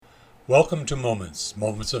Welcome to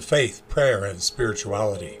Moments of Faith, Prayer, and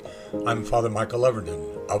Spirituality. I'm Father Michael Everton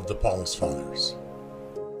of the Paulist Fathers.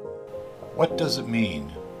 What does it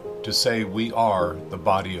mean to say we are the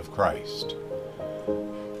body of Christ?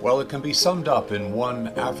 Well, it can be summed up in one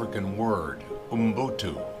African word,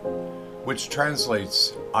 Ubuntu, which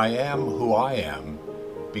translates, I am who I am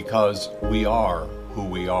because we are who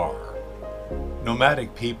we are.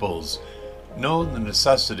 Nomadic peoples know the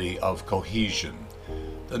necessity of cohesion,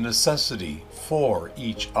 the necessity for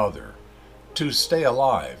each other, to stay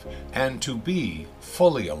alive and to be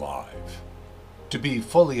fully alive. To be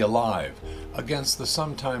fully alive against the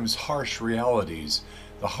sometimes harsh realities,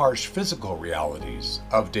 the harsh physical realities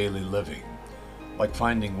of daily living, like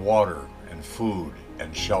finding water and food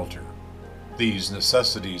and shelter. These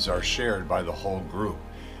necessities are shared by the whole group,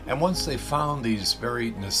 and once they've found these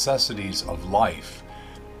very necessities of life,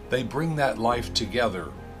 they bring that life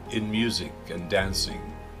together in music and dancing,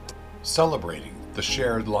 celebrating the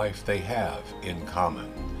shared life they have in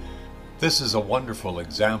common. This is a wonderful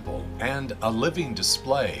example and a living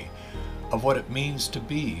display of what it means to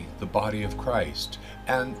be the body of Christ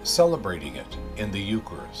and celebrating it in the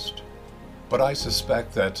Eucharist. But I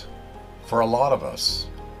suspect that for a lot of us,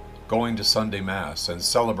 going to Sunday Mass and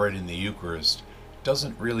celebrating the Eucharist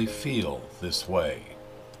doesn't really feel this way.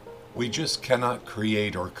 We just cannot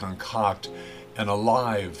create or concoct an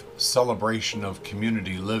alive celebration of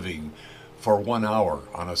community living for 1 hour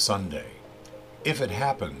on a Sunday. If it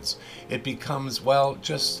happens, it becomes, well,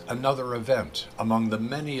 just another event among the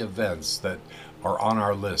many events that are on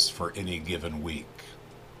our list for any given week.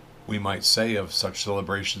 We might say of such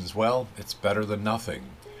celebrations, well, it's better than nothing.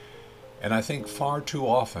 And I think far too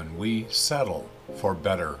often we settle for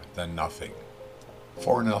better than nothing.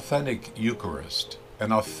 For an authentic Eucharist,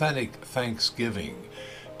 an authentic Thanksgiving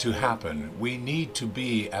to happen, we need to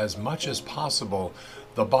be, as much as possible,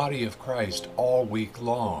 the body of Christ all week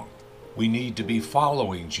long. We need to be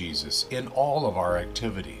following Jesus in all of our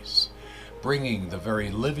activities, bringing the very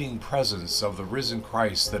living presence of the risen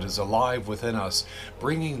Christ that is alive within us,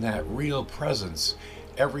 bringing that real presence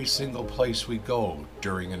every single place we go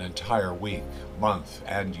during an entire week, month,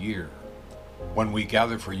 and year. When we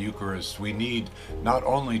gather for Eucharist, we need not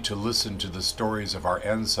only to listen to the stories of our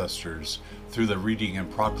ancestors through the reading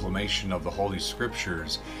and proclamation of the Holy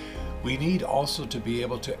Scriptures, we need also to be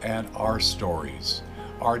able to add our stories,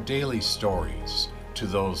 our daily stories, to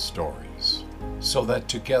those stories, so that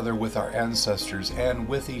together with our ancestors and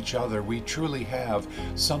with each other, we truly have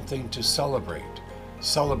something to celebrate,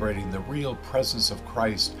 celebrating the real presence of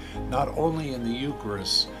Christ, not only in the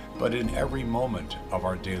Eucharist, but in every moment of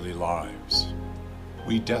our daily lives.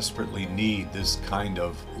 We desperately need this kind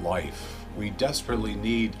of life. We desperately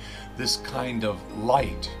need this kind of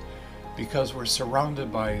light because we're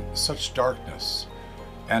surrounded by such darkness.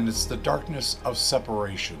 And it's the darkness of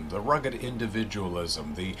separation, the rugged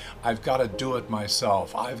individualism, the I've got to do it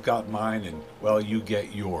myself, I've got mine, and well, you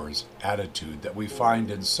get yours attitude that we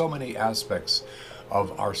find in so many aspects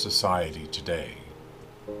of our society today.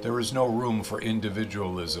 There is no room for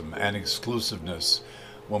individualism and exclusiveness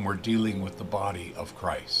when we're dealing with the body of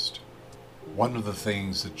Christ. One of the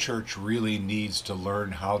things the church really needs to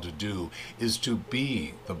learn how to do is to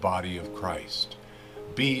be the body of Christ.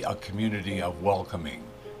 Be a community of welcoming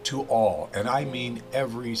to all, and I mean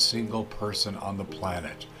every single person on the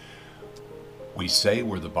planet. We say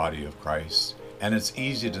we're the body of Christ, and it's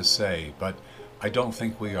easy to say, but I don't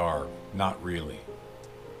think we are, not really.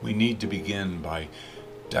 We need to begin by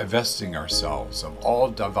divesting ourselves of all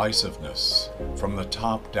divisiveness from the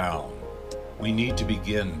top down. We need to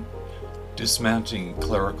begin dismantling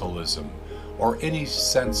clericalism or any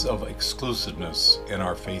sense of exclusiveness in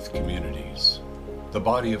our faith communities. The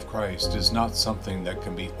body of Christ is not something that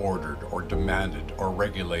can be ordered or demanded or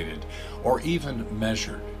regulated or even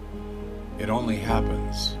measured. It only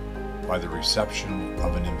happens by the reception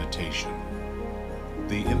of an invitation.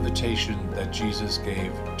 The invitation that Jesus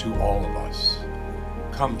gave to all of us.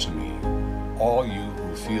 Come to me, all you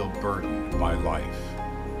who feel burdened by life,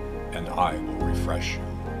 and I will refresh you.